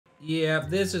Yeah,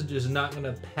 this is just not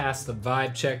gonna pass the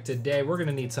vibe check today. We're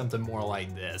gonna need something more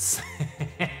like this.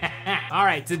 All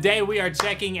right, today we are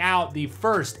checking out the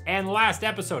first and last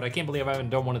episode. I can't believe I haven't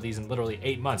done one of these in literally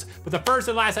 8 months, but the first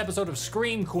and last episode of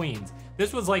Scream Queens.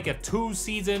 This was like a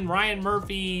 2-season Ryan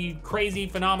Murphy crazy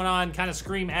phenomenon kind of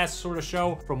Scream-esque sort of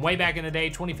show from way back in the day,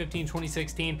 2015,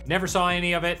 2016. Never saw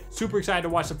any of it. Super excited to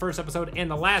watch the first episode and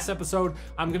the last episode.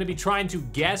 I'm gonna be trying to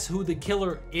guess who the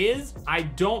killer is. I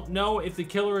don't know if the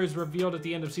killer is revealed at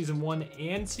the end of season 1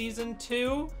 and season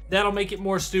 2. That'll make it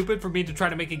more stupid for me to try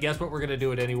to make a guess, but we're gonna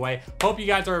do it anyway. Hope you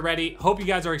guys are ready. Hope you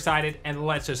guys are excited, and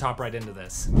let's just hop right into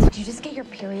this. Did you just get your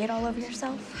period all over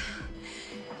yourself?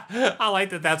 I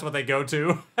like that that's what they go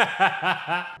to.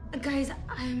 Guys,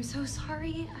 I'm so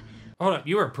sorry. Hold up,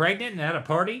 you were pregnant and at a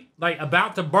party? Like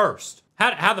about to burst.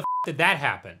 How the f did that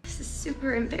happen? This is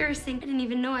super embarrassing. I didn't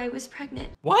even know I was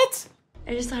pregnant. What?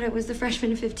 I just thought it was the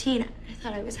freshman 15. I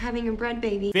thought I was having a bread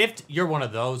baby. You're one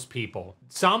of those people.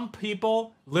 Some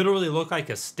people literally look like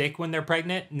a stick when they're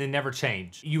pregnant and they never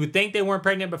change. You would think they weren't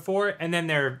pregnant before and then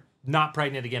they're not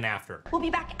pregnant again after. We'll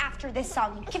be back after this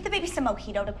song. Give the baby some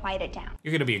mojito to quiet it down.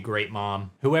 You're gonna be a great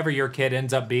mom. Whoever your kid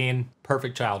ends up being,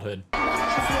 perfect childhood.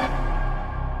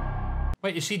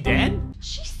 Wait, is she dead?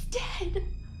 She's dead.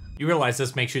 You realize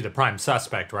this makes you the prime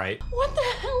suspect, right? What the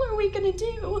hell are we gonna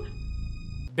do?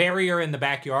 Bury her in the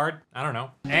backyard? I don't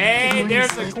know. Hey,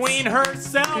 there's the queen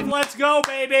herself. Let's go,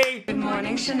 baby. Good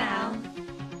morning, Chanel.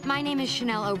 My name is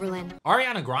Chanel Oberlin.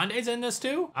 Ariana Grande's in this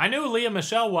too? I knew Leah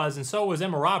Michelle was, and so was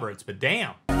Emma Roberts, but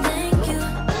damn.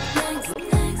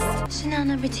 Chanel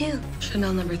number 2.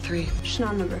 Chanel number 3.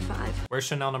 Chanel number 5. Where's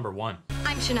Chanel number 1?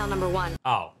 I'm Chanel number 1.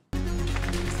 Oh.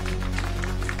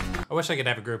 I wish I could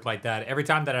have a group like that. Every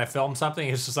time that I film something,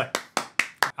 it's just like,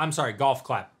 I'm sorry, golf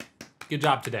clap. Good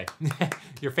job today.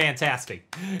 You're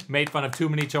fantastic. Made fun of too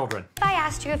many children. If I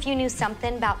asked you if you knew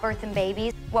something about birth and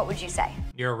babies, what would you say?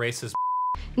 You're a racist.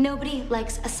 Nobody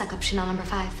likes a suck-up Chanel number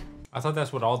 5. I thought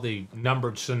that's what all the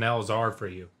numbered Chanels are for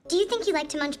you. Do you think you like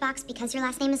to munch box because your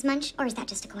last name is Munch, or is that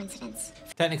just a coincidence?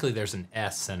 Technically, there's an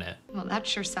S in it. Well, that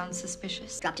sure sounds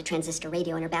suspicious. Dropped a transistor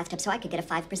radio in her bathtub so I could get a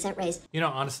 5% raise. You know,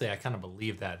 honestly, I kind of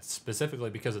believe that, specifically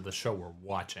because of the show we're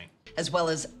watching. As well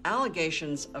as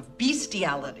allegations of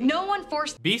bestiality. No one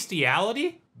forced.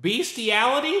 Bestiality?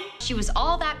 Bestiality? She was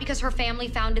all that because her family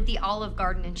founded the Olive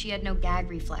Garden and she had no gag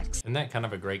reflex. Isn't that kind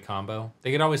of a great combo?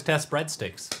 They could always test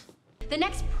breadsticks. The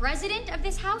next president of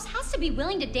this house has to be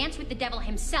willing to dance with the devil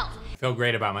himself. I feel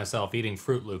great about myself eating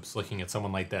Fruit Loops looking at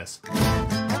someone like this.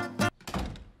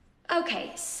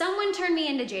 Okay, someone turn me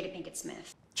into Jada Pinkett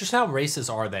Smith. Just how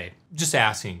racist are they? Just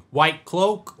asking. White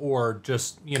cloak or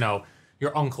just, you know,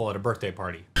 your uncle at a birthday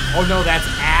party? Oh no, that's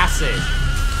acid.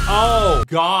 Oh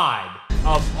God.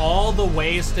 Of all the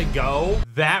ways to go,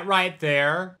 that right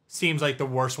there seems like the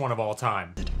worst one of all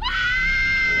time.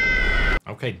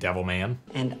 Okay, devil man.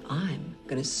 And I'm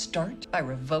gonna start by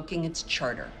revoking its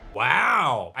charter.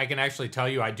 Wow. I can actually tell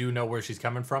you I do know where she's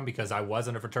coming from because I was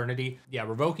in a fraternity. Yeah,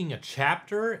 revoking a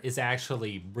chapter is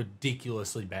actually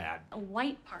ridiculously bad. A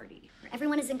white party. Where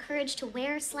everyone is encouraged to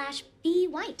wear/be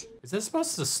white. Is this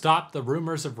supposed to stop the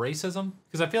rumors of racism?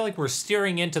 Because I feel like we're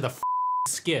steering into the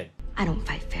skid. I don't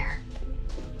fight fair.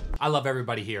 I love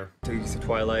everybody here. Took you to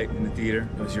Twilight in the theater.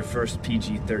 It was your first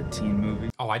PG-13 movie.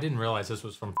 Oh, I didn't realize this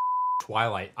was from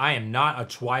Twilight. I am not a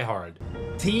twihard.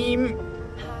 Team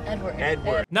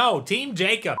Edward. No, Team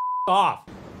Jacob. Off.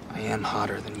 I am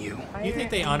hotter than you. You think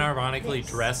they unironically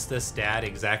dressed this dad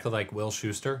exactly like Will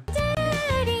Schuester?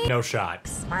 No shot.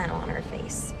 Smile on her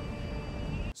face.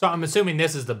 So I'm assuming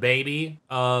this is the baby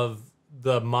of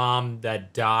the mom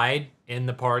that died in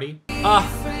the party.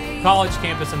 College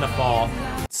campus in the fall.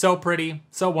 So pretty,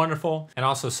 so wonderful, and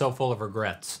also so full of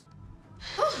regrets.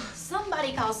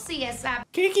 Somebody call CSI.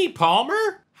 Kiki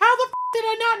Palmer? How the did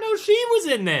I not know she was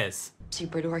in this?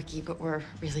 Super dorky, but we're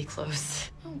really close.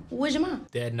 Where's your mom?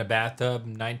 Dead in a bathtub,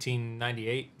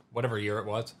 1998, whatever year it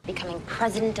was. Becoming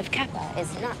president of Kappa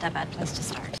is not a bad place to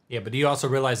start. Yeah, but do you also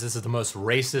realize this is the most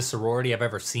racist sorority I've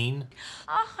ever seen?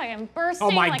 Oh, I am bursting.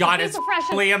 Oh my like God, a it's piece of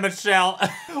fresh. Leah Michelle.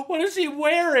 What is she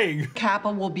wearing? Kappa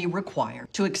will be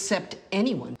required to accept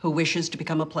anyone who wishes to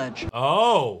become a pledge.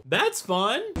 Oh, that's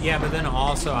fun. Yeah, but then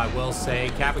also I will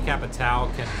say Kappa Kappa Tau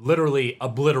can literally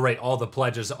obliterate all the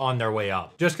pledges on their way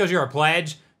up. Just because you're a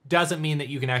pledge doesn't mean that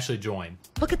you can actually join.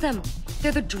 Look at them.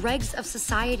 They're the dregs of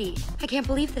society. I can't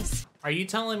believe this. Are you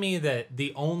telling me that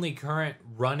the only current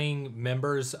running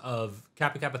members of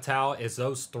Kappa Kappa Tau is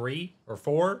those 3 or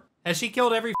 4? Has she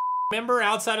killed every member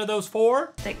outside of those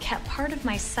 4? That kept part of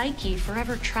my psyche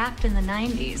forever trapped in the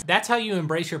 90s. That's how you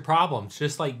embrace your problems.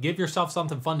 Just like give yourself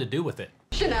something fun to do with it.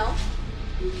 Chanel,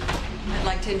 I'd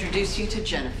like like to introduce you to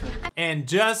Jennifer. And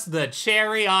just the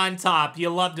cherry on top. You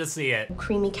love to see it.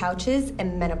 Creamy couches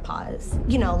and menopause.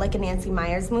 You know, like a Nancy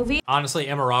Meyers movie. Honestly,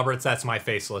 Emma Roberts, that's my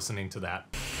face listening to that.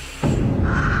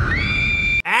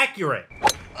 Accurate.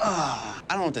 I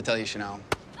don't know what to tell you, Chanel.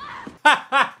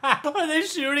 Are they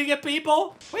shooting at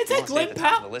people? Wait, is that Glenn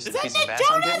Powell? Is that Nick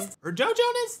Jonas? Or Joe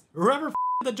Jonas? Whoever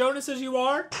the Jonases you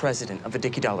are? President of the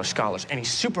Dickey Dollar Scholars, and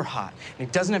he's super hot, and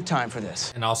he doesn't have time for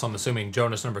this. And also, I'm assuming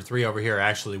Jonas number 3 over here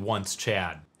actually wants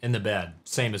Chad in the bed.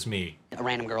 Same as me. A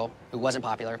random girl who wasn't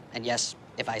popular, and yes,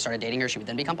 if I started dating her, she would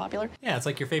then become popular? Yeah, it's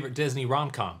like your favorite Disney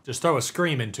rom-com. Just throw a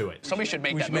scream into it. Somebody should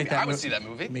make that movie. I would see that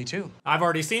movie. Me too. I've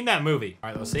already seen that movie.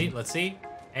 All right, let's see. Let's see.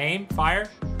 Aim, fire.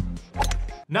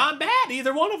 Not bad,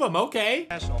 either one of them. Okay.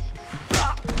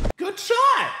 Good shot.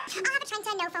 I'll have a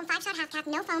Trenta no foam 5-shot half cap,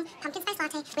 no foam, pumpkin spice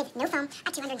latte with no foam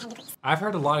at 210 degrees. I've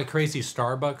heard a lot of crazy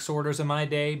Starbucks orders in my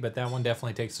day, but that one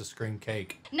definitely takes the scream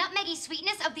cake. Nutmeggy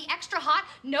sweetness of the extra hot,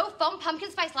 no foam pumpkin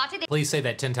spice latte. Please say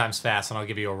that 10 times fast and I'll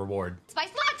give you a reward.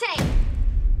 Spice latte!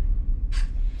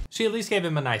 She at least gave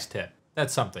him a nice tip.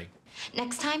 That's something.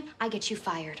 Next time, I get you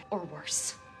fired, or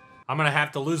worse. I'm gonna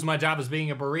have to lose my job as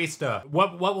being a barista.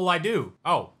 What will I do?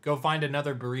 Oh, go find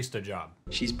another barista job.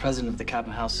 She's president of the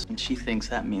Kappa House, and she thinks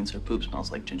that means her poop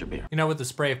smells like ginger beer. You know, with the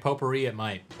spray of potpourri, it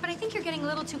might. But I think you're getting a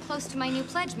little too close to my new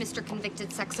pledge, Mr.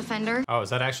 Convicted Sex Offender. Oh, is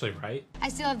that actually right? I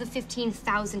still have the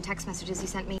 15,000 text messages you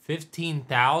sent me.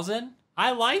 15,000?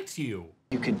 I liked you.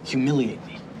 You could humiliate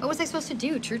me. What was I supposed to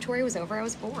do? True Tory was over, I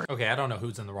was bored. Okay, I don't know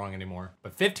who's in the wrong anymore,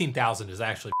 but 15,000 is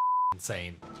actually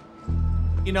insane.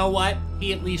 You know what?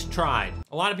 He at least tried.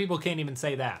 A lot of people can't even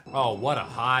say that. Oh, what a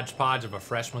hodgepodge of a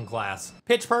freshman class.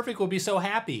 Pitch Perfect will be so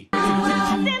happy.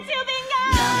 I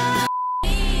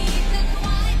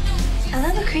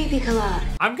love a creepy collage.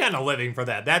 I'm kind of living for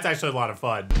that. That's actually a lot of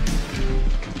fun.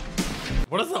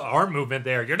 What is the arm movement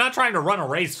there? You're not trying to run a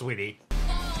race, sweetie.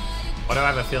 Why do I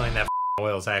have a feeling that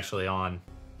oil is actually on?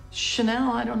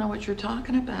 Chanel, I don't know what you're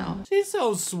talking about. She's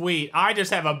so sweet. I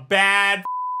just have a bad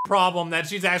problem that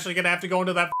she's actually gonna have to go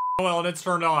into that oil and it's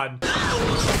turned on.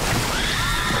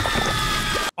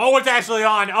 Oh, it's actually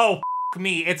on. Oh,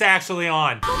 me, it's actually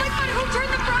on. Oh my god, who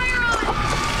turned the fryer on?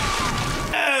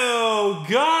 Oh,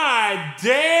 god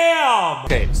damn.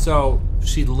 Okay, so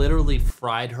she literally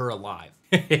fried her alive.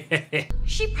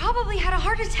 She probably had a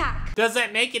heart attack. Does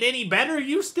that make it any better?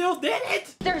 You still did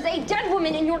it. There's a dead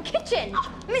woman in your kitchen.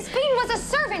 Miss Bean was a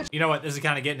servant. You know what? This is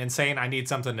kind of getting insane. I need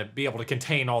something to be able to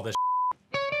contain all this.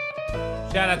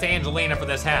 Shout out to Angelina for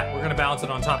this hat. We're gonna balance it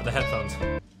on top of the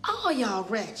headphones. Oh, y'all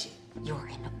wretched. You're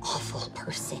an awful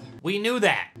person. We knew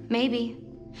that. Maybe,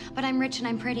 but I'm rich and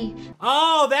I'm pretty.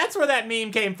 Oh, that's where that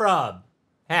meme came from.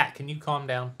 Hat, can you calm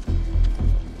down?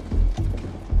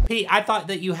 Pete, I thought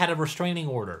that you had a restraining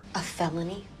order. A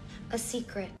felony? A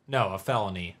secret. No, a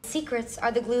felony. Secrets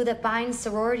are the glue that binds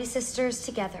sorority sisters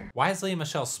together. Why is Lea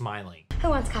Michele smiling? Who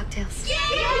wants cocktails?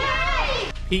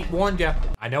 Yay! Pete warned you.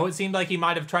 I know it seemed like he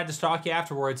might have tried to stalk you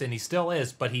afterwards, and he still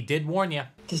is, but he did warn you.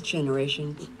 This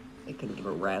generation, they couldn't give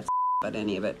a rat's about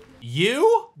any of it.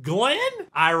 You? Glenn?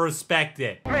 I respect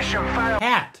it.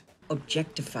 Hat.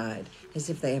 Objectified, as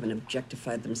if they haven't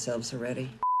objectified themselves already.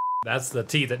 That's the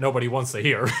tea that nobody wants to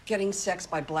hear. Getting sex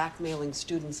by blackmailing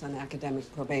students on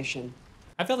academic probation.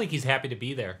 I feel like he's happy to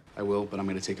be there. I will, but I'm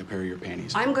gonna take a pair of your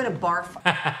panties. I'm gonna barf.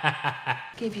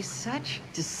 Gave you such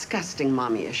disgusting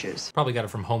mommy issues. Probably got it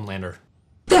from Homelander.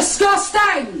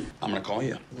 Disgusting! I'm gonna call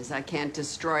you. Because I can't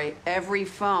destroy every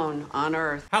phone on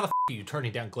Earth. How the f are you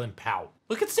turning down Glenn Powell?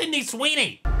 Look at Sydney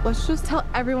Sweeney. Let's just tell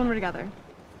everyone we're together.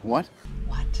 What?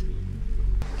 What?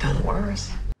 Done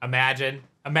worse. Imagine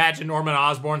Norman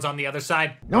Osborn's on the other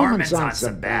side. Norman's on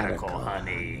sabbatical,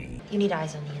 honey. You need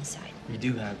eyes on the inside. You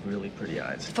do have really pretty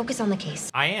eyes. Focus on the case.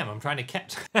 I am. I'm trying to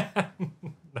catch.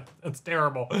 That's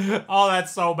terrible. Oh,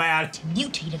 that's so bad.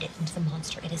 Mutated it into the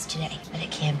monster it is today, but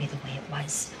it can be the way it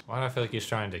was. Why do I feel like he's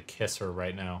trying to kiss her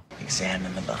right now?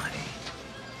 Examine the body.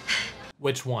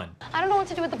 Which one? I don't know what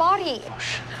to do with the body. Oh,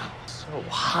 Chanel, so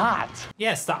hot.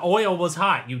 Yes, the oil was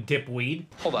hot, you dipweed.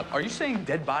 Hold up, are you saying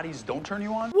dead bodies don't turn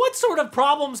you on? What sort of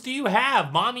problems do you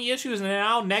have? Mommy issues and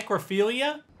now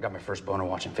necrophilia? I got my first boner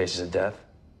watching Faces of Death.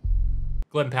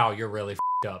 Glenn Powell, you're really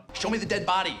f***ed up. Show me the dead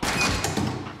body.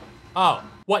 Oh,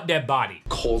 what dead body?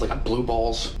 Cold, I got blue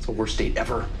balls. It's the worst date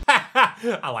ever.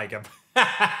 I like him.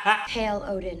 Hail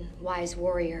Odin, wise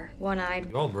warrior, one-eyed.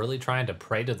 You all really trying to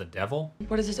pray to the devil?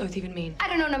 What does this oath even mean? I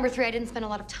don't know, number 3. I didn't spend a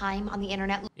lot of time on the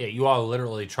internet. Yeah, you all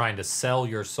literally trying to sell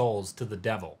your souls to the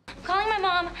devil. I'm calling my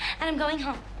mom, and I'm going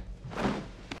home.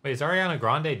 Wait, is Ariana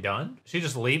Grande done? Is she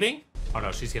just leaving? Oh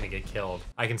no, she's gonna get killed.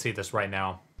 I can see this right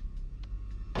now.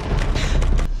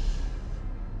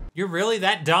 You're really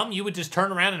that dumb? You would just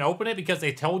turn around and open it because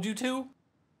they told you to?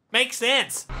 Makes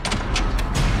sense.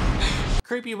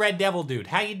 Creepy red devil dude,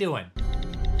 how you doing?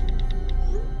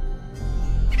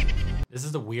 This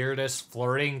is the weirdest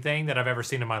flirting thing that I've ever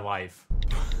seen in my life.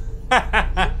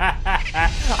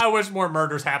 I wish more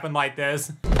murders happened like this.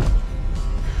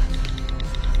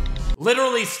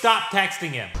 Literally stop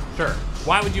texting him. Sure,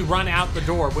 why would you run out the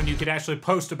door when you could actually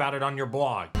post about it on your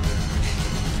blog?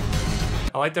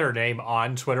 I like that her name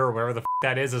on Twitter or wherever the f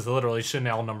that is literally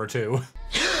Chanel #2.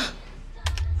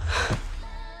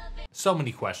 So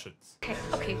many questions.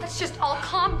 Okay, let's just all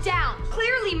calm down.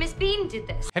 Clearly, Miss Bean did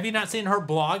this. Have you not seen her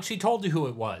blog? She told you who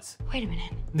it was. Wait a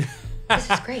minute. This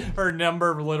is great. Her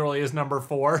number literally is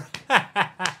 #4.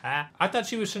 I thought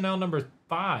she was Chanel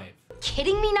 #5.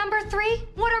 Kidding me, #3?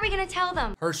 What are we gonna tell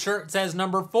them? Her shirt says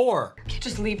 #4. Can't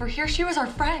just leave her here. She was our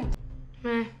friend.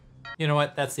 You know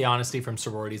what? That's the honesty from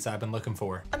sororities I've been looking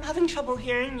for. I'm having trouble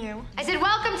hearing you. I said,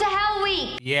 welcome to Hell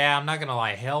Week. Yeah, I'm not gonna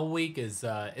lie. Hell Week is,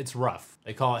 it's rough.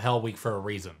 They call it Hell Week for a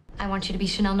reason. I want you to be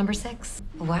Chanel #6.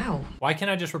 Wow. Why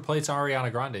can't I just replace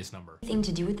Ariana Grande's number? Thing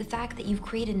to do with the fact that you've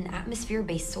created an atmosphere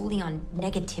based solely on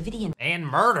negativity and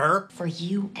murder. For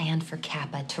you and for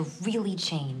Kappa to really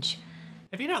change.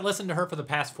 Have you not listened to her for the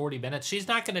past 40 minutes? She's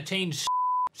not gonna change.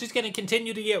 She's gonna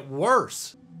continue to get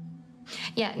worse.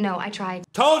 Yeah, no, I tried.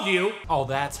 Told you! Oh,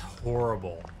 that's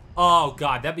horrible. Oh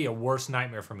God, that'd be a worse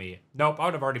nightmare for me. Nope, I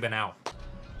would have already been out.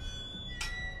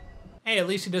 Hey, at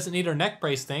least she doesn't need her neck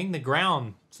brace thing. The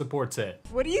ground supports it.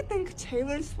 What do you think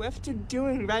Taylor Swift is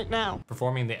doing right now?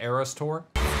 Performing the Eras tour?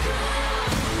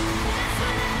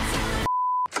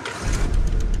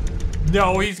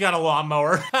 No, he's got a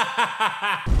lawnmower.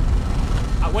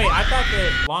 Wait, I thought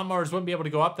that lawnmowers wouldn't be able to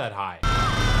go up that high.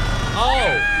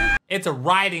 Oh, it's a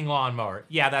riding lawnmower.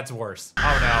 Yeah, that's worse. Oh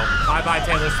no, bye-bye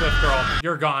Taylor Swift girl.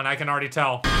 You're gone, I can already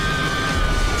tell.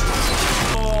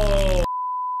 Oh.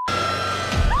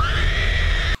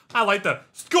 I like the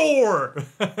score.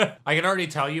 I can already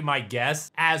tell you my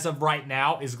guess, as of right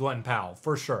now, is Glenn Powell,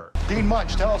 for sure. Dean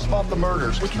Munch, tell us about the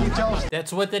murders. What can you tell us?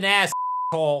 That's with an ass.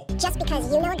 Just because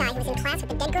you know a guy who was in class with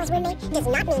the dead girl's roommate does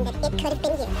not mean that it could have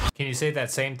been you. Can you say that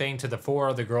same thing to the 4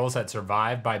 other girls that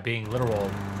survived by being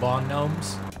literal lawn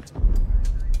gnomes?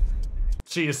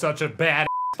 She is such a bad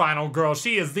final girl.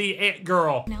 She is the it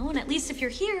girl. No, and at least if you're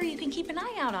here, you can keep an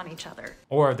eye out on each other.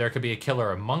 Or there could be a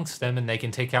killer amongst them and they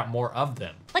can take out more of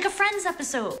them. Like a Friends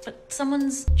episode, but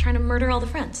someone's trying to murder all the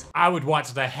friends. I would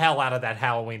watch the hell out of that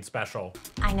Halloween special.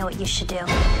 I know what you should do.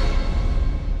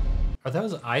 Are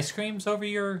those ice creams over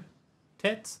your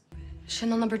tits?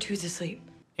 Chanel #2's asleep.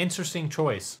 Interesting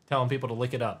choice, telling people to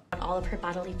lick it up. All of her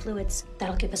bodily fluids.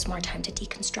 That'll give us more time to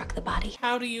deconstruct the body.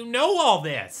 How do you know all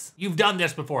this? You've done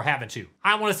this before, haven't you?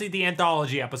 I want to see the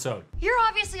anthology episode. You're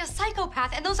obviously a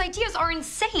psychopath, and those ideas are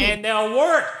insane. And they'll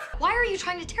work. Why are you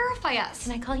trying to terrify us?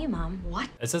 Can I call you Mom? What?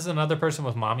 Is this another person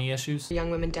with mommy issues? Young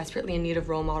women desperately in need of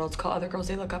role models call other girls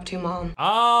they look up to Mom.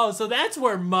 Oh, so that's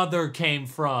where Mother came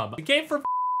from. It came from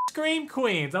Scream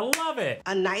Queens. I love it.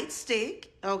 A nightstick,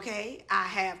 okay? I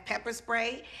have pepper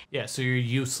spray. Yeah, so you're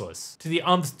useless to the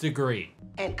nth degree.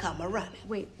 And come a running.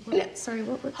 Wait, what? Sorry,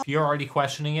 what? If you're already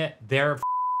questioning it, they're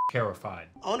terrified.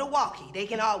 On the walkie, they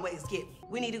can always get me.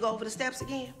 We need to go over the steps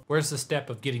again. Where's the step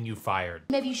of getting you fired?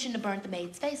 Maybe you shouldn't have burnt the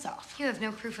maid's face off. You have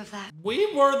no proof of that.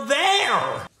 We were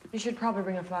there! You should probably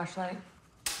bring a flashlight.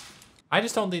 I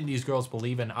just don't think these girls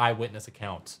believe in eyewitness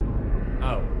accounts.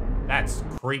 Oh, that's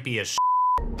creepy as shit.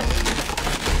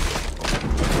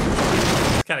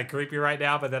 It's kind of creepy right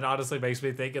now, but that honestly makes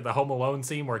me think of the Home Alone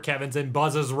scene where Kevin's in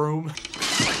Buzz's room.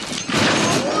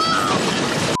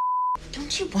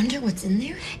 Don't you wonder what's in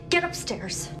there? Get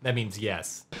upstairs. That means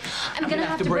yes. I'm gonna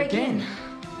have to break in.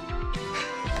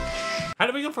 How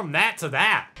did we go from that to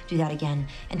that? Do that again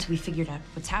until we figured out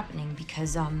what's happening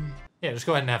because, Yeah, just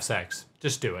go ahead and have sex.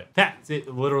 Just do it. That's it.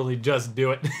 Literally just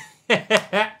do it.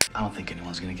 I don't think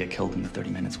anyone's gonna get killed in the 30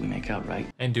 minutes we make out, right?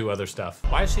 And do other stuff.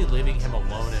 Why is she leaving him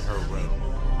alone in her room?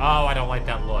 Oh, I don't like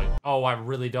that look. Oh, I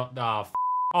really don't. Oh,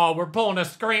 oh, we're pulling a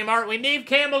Scream, aren't we? Neve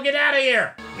Campbell, get out of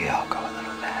here! We all go a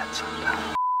little mad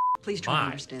sometimes. Please try to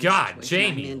understand. God, the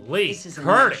situation Jamie I'm in. Lee This is a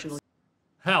Curtis. national-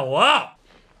 Hello!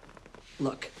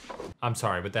 Look, I'm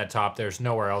sorry, but that top, there's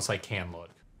nowhere else I can look.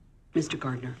 Mr.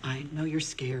 Gardner, I know you're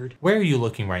scared. Where are you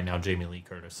looking right now, Jamie Lee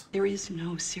Curtis? There is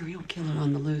no serial killer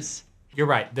on the loose. You're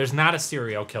right, there's not a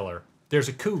serial killer. There's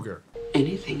a cougar.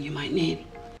 Anything you might need.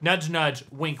 Nudge, nudge,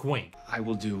 wink, wink. I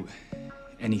will do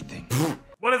anything.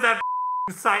 What is that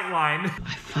sight line?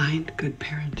 I find good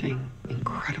parenting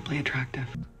incredibly attractive.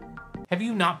 Have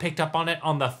you not picked up on it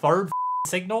on the third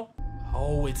signal?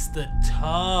 Oh, it's the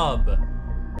tub.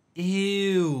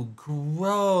 Ew,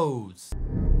 gross.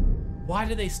 Why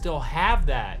do they still have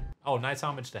that? Oh, nice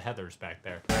homage to Heather's back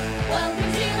there. Welcome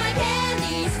to my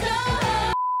candy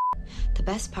store. The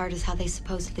best part is how they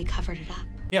supposedly covered it up.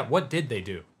 Yeah, what did they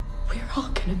do? We're all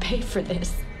gonna pay for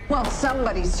this. Well,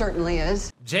 somebody certainly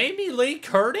is. Jamie Lee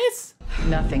Curtis?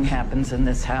 Nothing happens in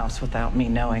this house without me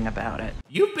knowing about it.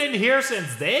 You've been here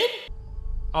since then?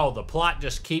 Oh, the plot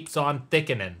just keeps on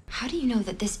thickening. How do you know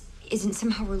that this isn't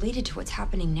somehow related to what's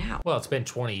happening now? Well, it's been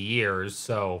 20 years,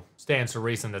 so stands to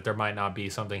reason that there might not be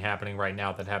something happening right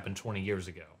now that happened 20 years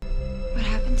ago. What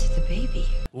happened to the baby?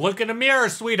 Look in the mirror,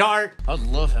 sweetheart. I'd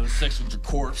love having sex with your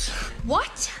corpse.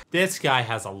 What? This guy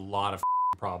has a lot of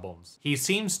problems. He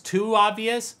seems too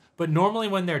obvious, but normally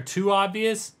when they're too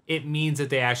obvious, it means that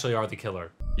they actually are the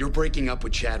killer. You're breaking up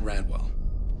with Chad Radwell.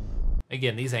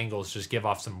 Again, these angles just give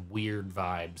off some weird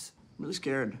vibes. I'm really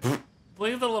scared.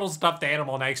 Look at the little stuffed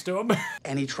animal next to him.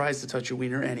 And he tries to touch your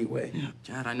wiener anyway. Yeah,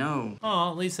 Chad, I know.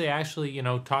 Oh, at least they actually, you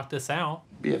know, talked this out.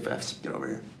 BFFs, get over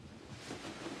here.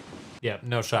 Yeah,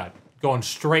 no shot. Going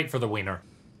straight for the wiener.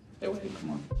 Hey, wait,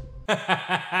 come on.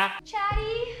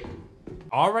 Chatty,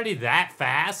 Already that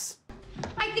fast?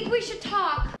 I think we should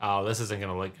talk. Oh, this isn't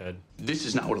gonna look good. This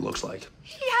is not what it looks like.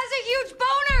 He has a huge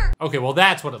boner. Okay, well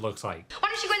that's what it looks like. Why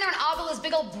don't you go in there and ogle his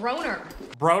big old broner?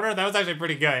 Broner? That was actually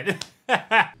pretty good.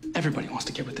 Everybody wants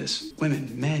to get with this.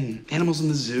 Women, men, animals in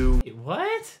the zoo.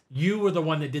 What? You were the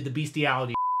one that did the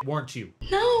bestiality, weren't you?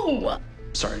 No.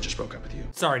 Sorry, I just broke up with you.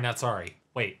 Sorry, not sorry.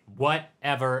 Wait,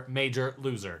 whatever, major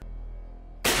loser.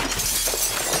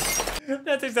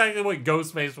 That's exactly what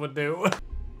Ghostface would do.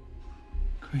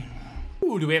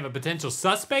 Ooh, do we have a potential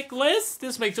suspect list?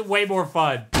 This makes it way more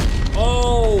fun.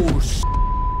 Oh,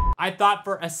 I thought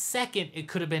for a second it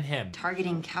could have been him.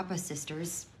 Targeting Kappa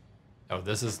sisters. Oh,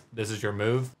 this is your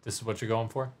move? This is what you're going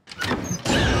for?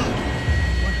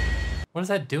 What is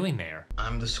that doing there?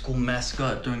 I'm the school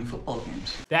mascot during football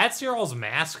games. That's your all's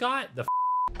mascot? The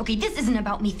Okay, this isn't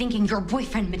about me thinking you're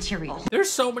boyfriend material.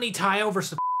 There's so many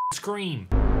tie-overs to Scream.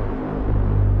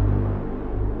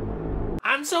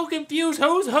 I'm so confused.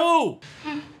 Who's who?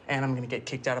 And I'm gonna get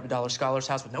kicked out of a Dollar Scholar's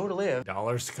house with nowhere to live.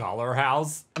 Dollar Scholar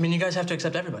house? I mean, you guys have to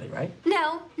accept everybody, right?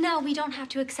 No, we don't have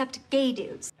to accept gay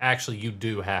dudes. Actually, you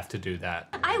do have to do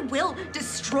that. I will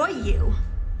destroy you.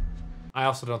 I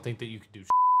also don't think that you could do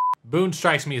Boone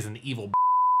strikes me as an evil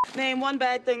Name one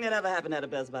bad thing that ever happened at a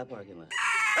Best Buy parking lot.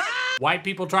 White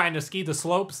people trying to ski the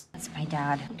slopes? That's my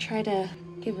dad. I'll try to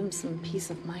give him some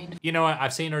peace of mind. You know what?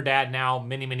 I've seen her dad now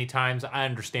many, many times. I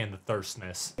understand the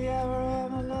thirstness.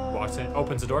 Walks in,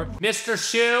 opens the door. Mr.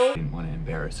 Shoe! Didn't want to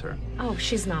embarrass her. Oh,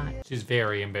 she's not. She's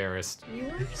very embarrassed. You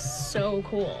are so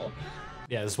cool.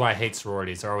 Yeah, this is why I hate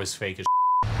sororities. They're always fake as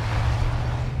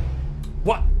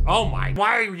What? Oh my,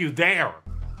 why are you there?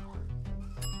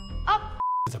 Oh.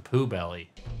 It's a poo belly.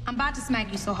 I'm about to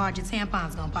smack you so hard your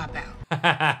tampon's gonna pop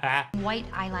out. White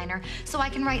eyeliner, so I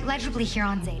can write legibly here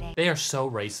on Zayday. They are so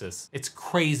racist. It's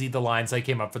crazy the lines they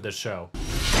came up for this show.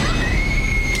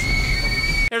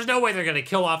 There's no way they're gonna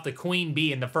kill off the queen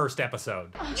bee in the first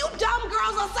episode. You dumb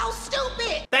girls are so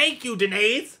stupid. Thank you,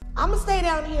 Denise. I'ma stay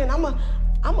down here and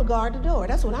I'ma guard the door.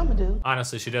 That's what I'ma do.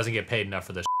 Honestly, she doesn't get paid enough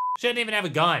for this. She doesn't even have a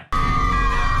gun.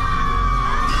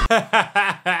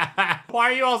 Why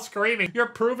are you all screaming? You're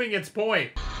proving its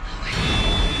point.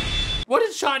 What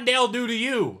did Shondell do to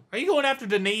you? Are you going after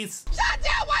Denise?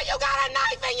 Shondell, why you got a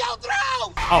knife in your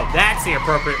throat? Oh, that's the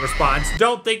appropriate response.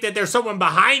 Don't think that there's someone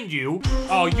behind you.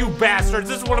 Oh, you bastards.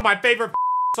 This is one of my favorite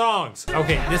songs.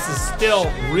 Okay, this is still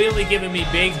really giving me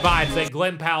big vibes that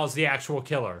Glen Powell is the actual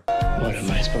killer. What, am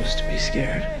I supposed to be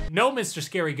scared? No, Mr.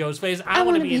 Scary Ghostface. I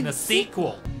want to be in the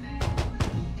sequel.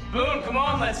 Boone, come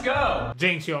on, let's go.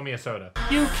 Jinx, you owe me a soda.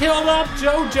 You killed off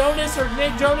Joe Jonas or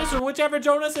Nick Jonas or whichever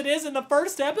Jonas it is in the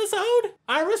first episode?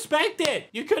 I respect it.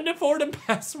 You couldn't afford to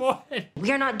pass one. We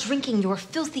are not drinking your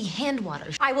filthy hand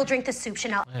water. I will drink the soup,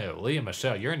 Chanel. Hey, Leah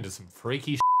Michelle, you're into some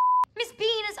freaky Miss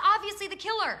Bean is obviously the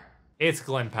killer. It's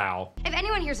Glen Powell. If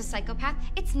anyone here's a psychopath,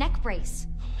 it's Neck Brace.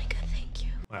 Oh my god, thank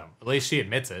you. Well, at least she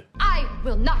admits it. I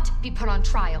will not be put on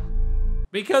trial.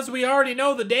 Because we already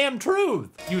know the damn truth.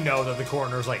 You know that the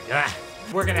coroner's like, ah,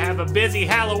 we're gonna have a busy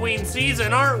Halloween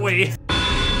season, aren't we?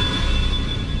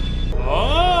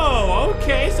 Oh,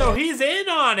 okay, so he's in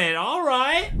on it, all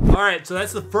right. All right, so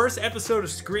that's the first episode of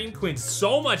Scream Queens.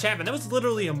 So much happened. That was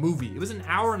literally a movie. It was an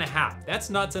hour and a half. That's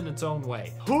nuts in its own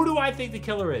way. Who do I think the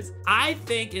killer is? I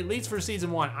think, at least for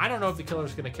season 1, I don't know if the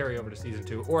killer's gonna carry over to season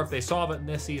 2, or if they solve it in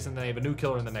this season, then they have a new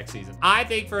killer in the next season. I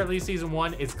think for at least season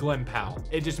 1, it's Glen Powell.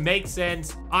 It just makes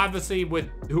sense, obviously with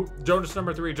Jonas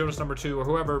number 3, Jonas number 2, or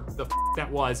whoever the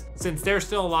that was, since they're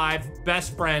still alive,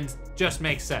 best friends, Just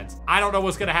makes sense. I don't know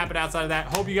what's gonna happen outside of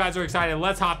that. Hope you guys are excited.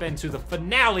 Let's hop into the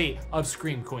finale of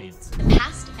Scream Queens. The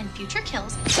past and future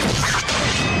kills.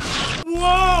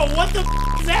 Whoa, what the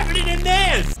is happening in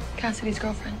this? Cassidy's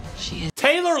girlfriend. She is.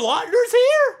 Taylor Lautner's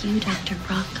here? You, Dr.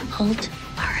 Brock Holt,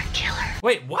 are a killer.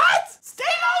 Wait, what?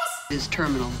 Stamos? Is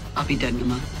terminal. I'll be dead in a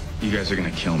month. You guys are gonna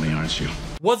kill me, aren't you?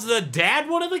 Was the dad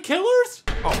one of the killers?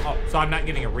 Oh, so I'm not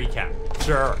getting a recap.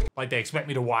 Sure. Like they expect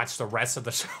me to watch the rest of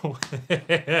the show.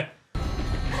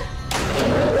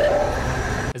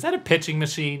 Is that a pitching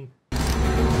machine?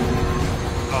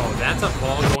 Oh, that's a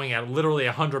ball going at literally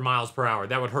 100 miles per hour.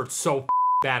 That would hurt so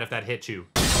bad if that hit you.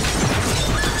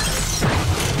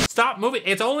 Stop moving.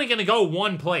 It's only gonna go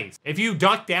one place. If you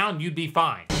duck down, you'd be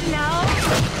fine. No.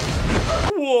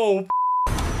 Whoa.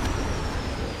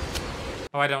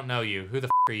 Oh, I don't know you. Who the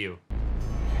are you?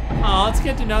 Oh, it's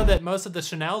good to know that most of the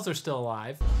Chanels are still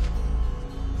alive.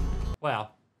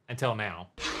 Well, until now.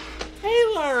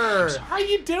 Taylor, how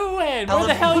you doing? Where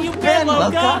the hell you been,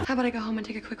 Loca? How about I go home and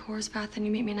take a quick horse bath and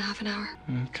you meet me in a half an hour?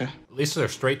 Okay. At least they're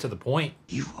straight to the point.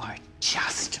 You are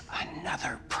just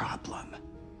another problem.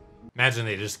 Imagine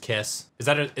they just kiss. Is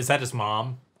that his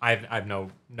mom? I have no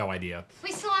idea.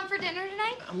 We still on for dinner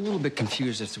tonight? I'm a little bit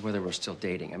confused as to whether we're still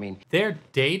dating. I mean, they're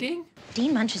dating?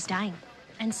 Dean Munch is dying.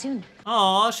 And soon.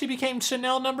 Aw, she became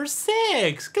Chanel number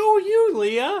 6. Go you,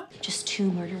 Leah. Just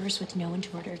 2 murderers with no one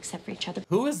to murder except for each other.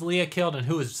 Who is Leah killed and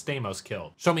who is Stamos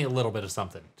killed? Show me a little bit of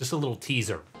something. Just a little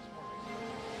teaser.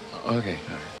 okay.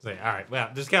 All right,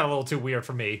 well, this got a little too weird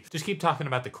for me. Just keep talking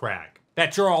about the crack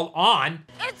that you're all on.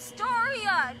 It's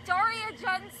Doria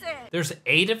Jensen. There's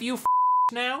 8 of you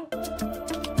now?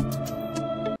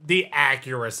 The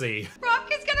accuracy.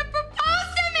 Brock is gonna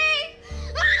propose to me!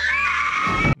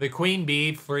 The queen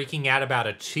bee freaking out about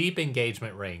a cheap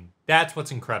engagement ring. That's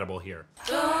what's incredible here.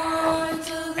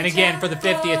 And again, for the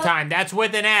 50th time, that's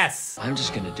with an S. I'm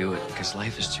just gonna do it because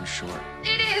life is too short.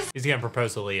 It is. He's gonna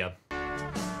propose to Leah.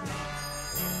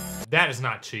 That is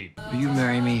not cheap. Will you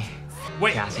marry me,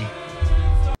 wait, Kathy?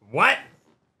 What?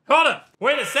 Hold up,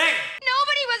 wait a second.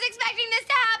 Nobody was expecting this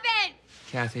to happen.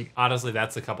 Kathy. Honestly,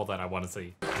 that's the couple that I want to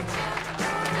see.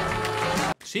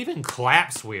 She even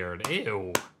claps weird,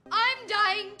 ew. I'm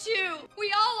dying too.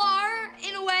 We all are,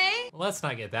 in a way. Let's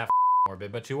not get that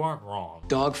morbid, but you aren't wrong.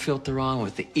 Dog filter on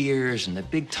with the ears and the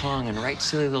big tongue and right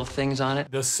silly little things on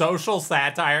it. The social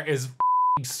satire is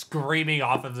screaming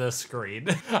off of the screen.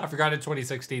 I forgot in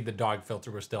 2016 the dog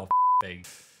filter was still big.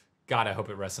 God, I hope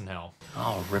it rests in hell.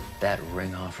 I'll rip that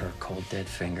ring off her cold dead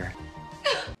finger.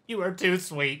 You are too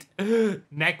sweet.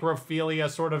 Necrophilia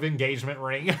sort of engagement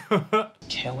ring.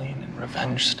 Killing and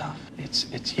revenge stuff.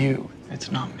 It's you.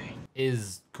 It's not me.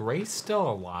 Is Grace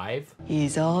still alive?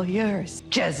 He's all yours,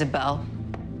 Jezebel.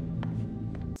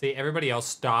 See, everybody else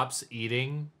stops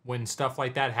eating when stuff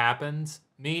like that happens.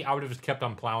 Me, I would have just kept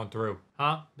on plowing through.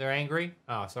 Huh? They're angry?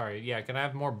 Oh, sorry. Yeah, can I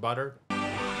have more butter?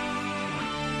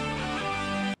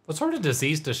 What sort of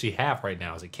disease does she have right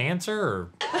now? Is it cancer or?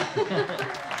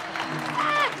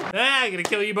 I'm gonna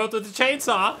kill you both with a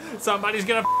chainsaw. Somebody's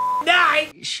gonna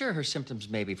die. Sure, her symptoms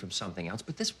may be from something else,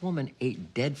 but this woman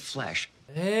ate dead flesh.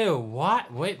 Ew,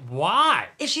 what? Wait, why?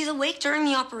 If she's awake during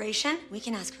the operation, we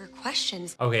can ask her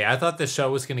questions. Okay, I thought the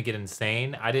show was gonna get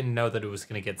insane. I didn't know that it was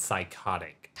gonna get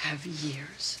psychotic. Have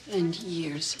years and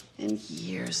years and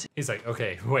years. He's like,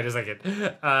 okay, wait a second.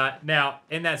 Now,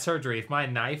 in that surgery, if my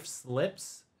knife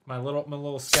slips, my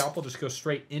little scalpel just goes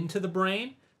straight into the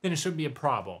brain, then it shouldn't be a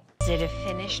problem. Is it a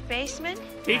finished basement?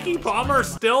 Kiki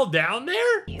Palmer's still down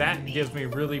there? That gives me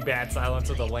really bad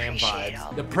Silence of the Lamb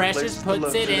vibes. The Precious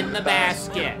puts it in the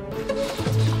basket.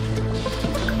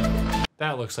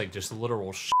 That looks like just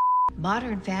literal shit.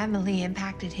 Modern Family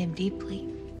impacted him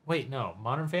deeply. Wait, no.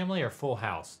 Modern Family or Full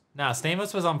House? Nah,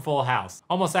 Stamos was on Full House.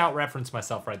 Almost out-referenced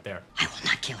myself right there. I will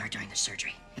not kill her during the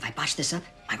surgery. If I botch this up,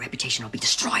 my reputation will be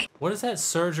destroyed. What is that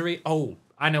surgery? Oh,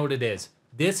 I know what it is.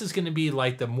 This is gonna be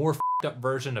like the more f***ed up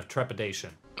version of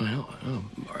Trepidation. Oh,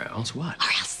 or else what? Or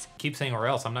else. Keep saying or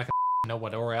else. I'm not gonna know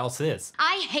what or else is.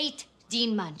 I hate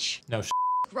Dean Munch. No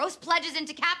Gross pledges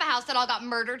into Kappa House that all got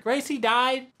murdered. Gracie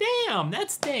died? Damn,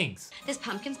 that stinks. This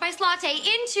pumpkin spice latte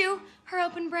into her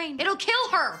open brain. It'll kill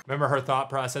her. Remember her thought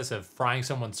process of frying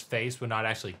someone's face would not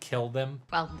actually kill them?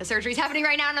 Well, the surgery's happening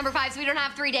right now, number 5, so we don't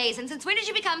have 3 days. And since when did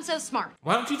you become so smart?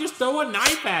 Why don't you just throw a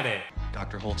knife at it?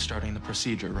 Dr. Holt's starting the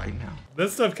procedure right now.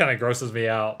 This stuff kind of grosses me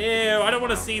out. Ew, I don't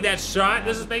want to see that shot.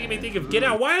 This is making me think of Get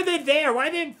Out. Why are they there? Why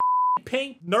are they in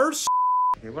pink nurse?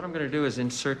 Okay, what I'm gonna do is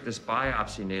insert this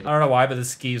biopsy needle. I don't know why, but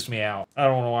this skeeves me out. I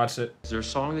don't want to watch it. Is there a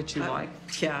song that you like?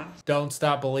 Yeah. Don't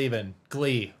Stop Believing.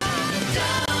 Glee.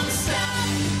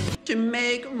 Do to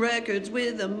make records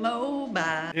with a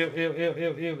mobile. Ew, ew, ew,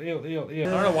 ew, ew, ew, ew, ew. I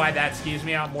don't know why that skews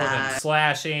me out more than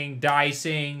slashing,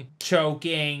 dicing,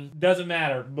 choking. Doesn't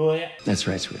matter. Blech. That's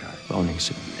right, sweetheart. Boning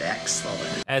soon.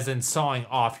 Excellent. As in sawing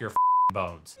off your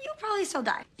bones. You'll probably still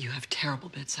die. You have terrible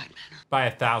bedside manner. By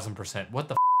 1,000%. What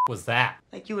the was that?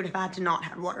 Like you would have had to not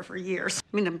have water for years.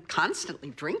 I mean, I'm constantly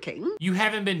drinking. You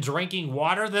haven't been drinking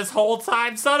water this whole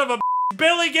time? Son of a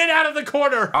Billy, get out of the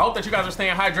corner! I hope that you guys are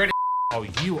staying hydrated. Oh,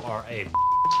 you are a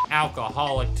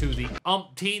alcoholic to the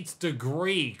umpteenth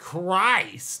degree.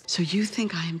 Christ. So you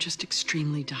think I am just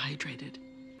extremely dehydrated?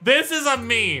 This is a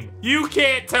meme. You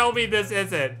can't tell me this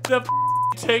isn't. The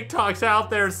TikToks out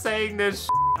there saying this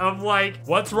of like,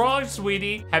 what's wrong,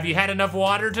 sweetie? Have you had enough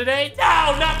water today?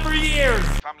 No, not for years.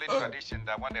 Family tradition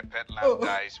that when a pet lamb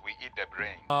dies, we eat the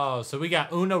brain. Oh, so we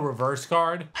got Uno reverse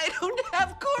card. I don't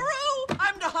have Kuru.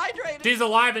 I'm dehydrated. She's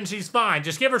alive and she's fine.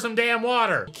 Just give her some damn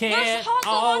water. Can't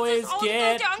always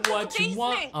get what you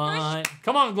want.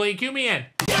 Come on, Glee, cue me in.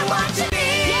 Get what you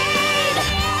need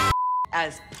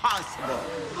as possible.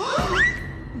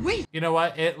 Wait. You know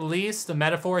what? At least the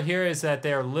metaphor here is that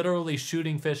they're literally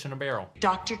shooting fish in a barrel.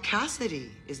 Dr. Cassidy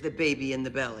is the baby in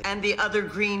the belly. And the other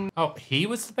green... Oh, he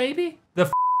was the baby?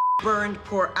 The burned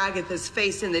poor Agatha's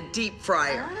face in the deep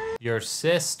fryer. Your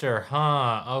sister,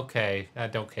 huh? Okay, I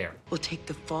don't care. We'll take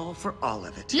the fall for all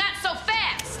of it. Not so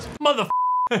fast! Mother.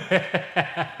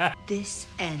 This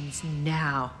ends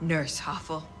now, Nurse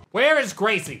Hoffel. Where is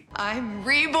Gracie? I'm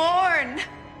reborn!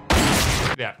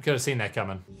 Yeah, could have seen that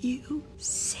coming. You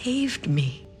saved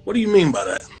me. What do you mean by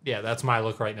that? Yeah, that's my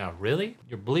look right now. Really?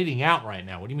 You're bleeding out right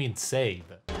now. What do you mean save?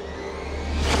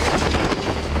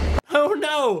 Oh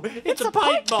no, it's a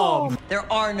pipe bomb.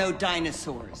 There are no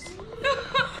dinosaurs.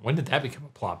 When did that become a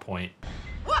plot point?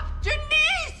 What? Denise!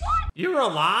 You're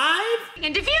alive?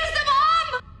 And defuse the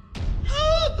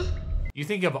bomb! You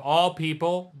think of all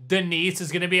people, Denise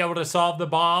is gonna be able to solve the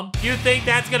bomb? You think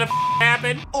that's gonna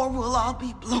happen? Or we'll all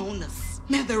be blown to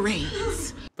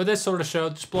smithereens. For this sort of show,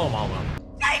 just blow them all up.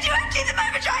 I do empty my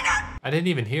vagina! I didn't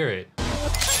even hear it.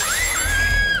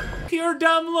 Pure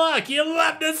dumb luck, you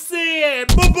love to see it!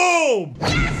 Boom boom!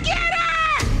 Let's get her!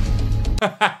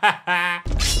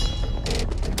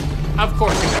 Of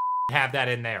course you have that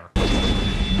in there.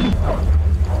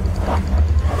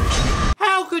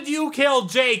 How could you kill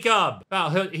Jacob?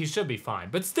 Well, he should be fine,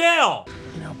 but still.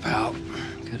 You know, pal,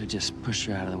 could have just pushed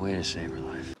her out of the way to save her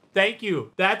life. Thank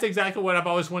you. That's exactly what I've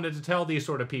always wanted to tell these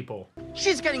sort of people.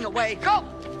 She's getting away. Go!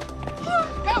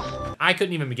 Go! I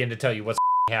couldn't even begin to tell you what's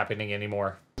happening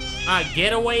anymore. A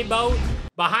getaway boat?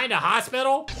 Behind a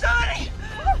hospital? Sorry!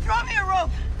 Throw me a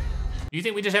rope! You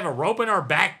think we just have a rope in our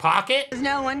back pocket?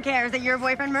 No one cares that your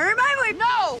boyfriend murdered my boyfriend.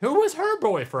 No! Who was her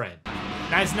boyfriend?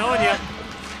 Nice knowing you.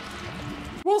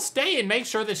 We'll stay and make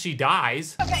sure that she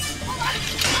dies. Okay.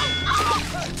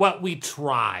 Well, we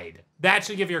tried. That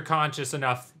should give your conscience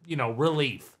enough, you know,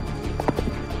 relief.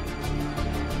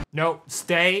 No,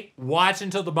 stay, watch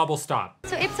until the bubbles stop.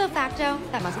 So ipso facto,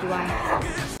 that must be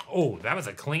why. Oh, that was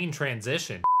a clean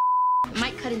transition.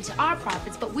 Might cut into our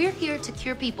profits, but we're here to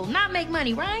cure people, not make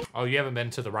money, right? Oh, you haven't been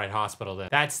to the right hospital then.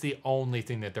 That's the only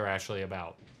thing that they're actually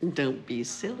about. Don't be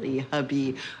silly,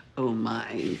 hubby. Oh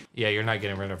my. Yeah, you're not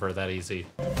getting rid of her that easy.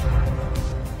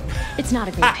 It's not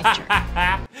a great picture.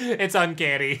 It's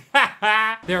uncanny.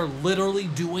 They're literally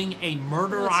doing a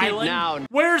murder Let's island? now.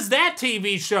 Where's that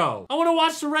TV show? I wanna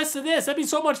watch the rest of this. That'd be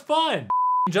so much fun.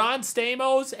 John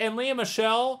Stamos and Lea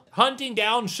Michele hunting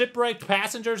down shipwrecked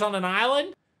passengers on an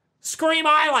island? Scream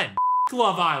Island.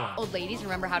 Love Island. Old ladies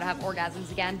remember how to have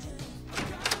orgasms again.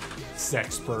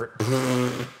 Sexpert.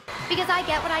 Because I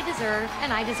get what I deserve,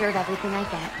 and I deserve everything I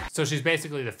get. So she's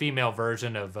basically the female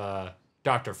version of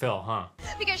Dr. Phil, huh?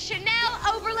 Because Chanel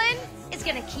Oberlin is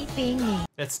gonna keep being me.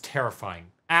 That's terrifying.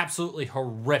 Absolutely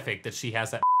horrific that she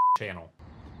has that channel.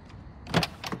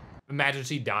 Imagine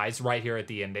she dies right here at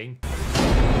the ending.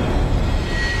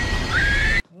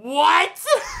 What?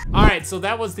 All right, so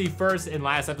that was the first and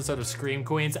last episode of Scream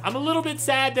Queens. I'm a little bit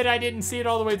sad that I didn't see it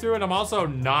all the way through, and I'm also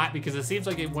not, because it seems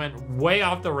like it went way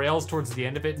off the rails towards the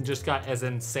end of it and just got as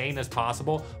insane as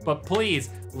possible. But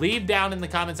please, leave down in the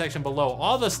comment section below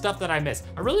all the stuff that I missed.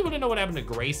 I really want to know what happened to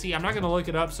Gracie. I'm not gonna look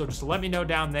it up, so just let me know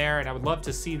down there, and I would love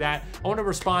to see that. I want to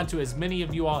respond to as many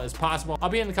of you all as possible. I'll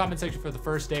be in the comment section for the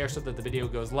first day or so that the video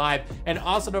goes live. And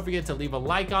also don't forget to leave a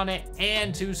like on it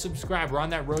and to subscribe. We're on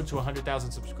that road to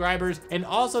 100,000 subscribers. And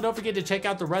also don't don't forget to check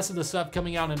out the rest of the stuff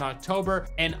coming out in October.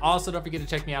 And also don't forget to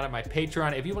check me out at my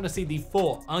Patreon if you want to see the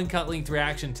full uncut length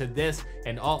reaction to this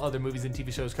and all other movies and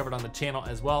TV shows covered on the channel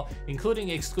as well, including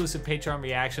exclusive Patreon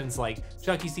reactions like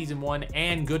Chucky Season 1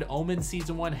 and Good Omens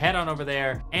Season 1. Head on over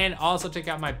there. And also check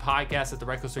out my podcast at the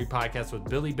Reckless 3 Podcast with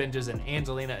Billy Binges and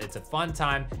Angelina. It's a fun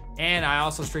time. And I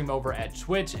also stream over at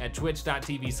Twitch at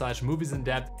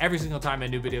twitch.tv/moviesinDepth every single time a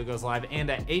new video goes live, and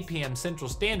at 8 p.m. Central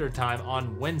Standard Time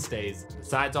on Wednesdays.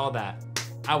 Besides all that,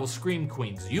 I will scream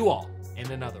Queens you all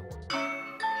in another one.